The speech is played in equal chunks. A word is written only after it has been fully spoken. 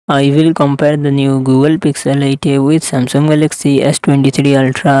I will compare the new Google Pixel 8a with Samsung Galaxy S23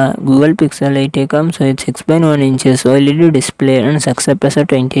 Ultra. Google Pixel 8a comes with 6.1 inches OLED display and success ratio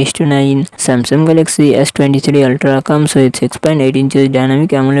 20:9. Samsung Galaxy S23 Ultra comes with 6.8 inches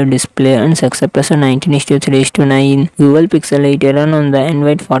dynamic AMOLED display and success ratio 19:3:9. Google Pixel 8a run on the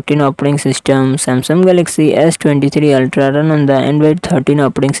Android 14 operating system. Samsung Galaxy S23 Ultra run on the Android 13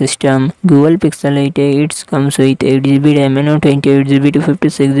 operating system. Google Pixel 8a it comes with 8GB RAM and 28GB to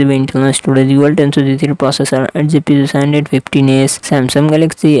 56GB internal storage, dual tensor G3 processor and GPU 715S. Samsung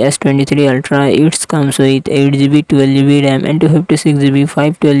Galaxy S23 Ultra it comes with 8GB 12GB RAM and 256GB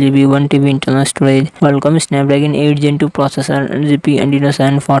 512GB 1TB internal storage. Qualcomm Snapdragon 8 Gen 2 processor and GPU Adreno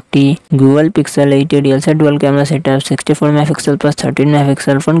 740. Google Pixel 8 dual set dual camera setup 64 MP plus 13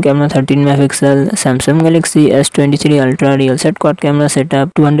 MP, front camera 13 MP. Samsung Galaxy S23 Ultra dual set quad camera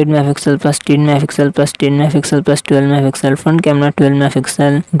setup 200 MP plus 10 MP plus 10 MP plus 12 MP, front camera 12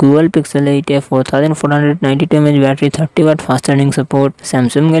 MP. Google Pixel 8a 4492 mAh battery 30W fast charging support.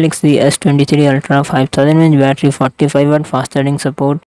 Samsung Galaxy S23 Ultra 5000 mAh battery 45W fast charging support.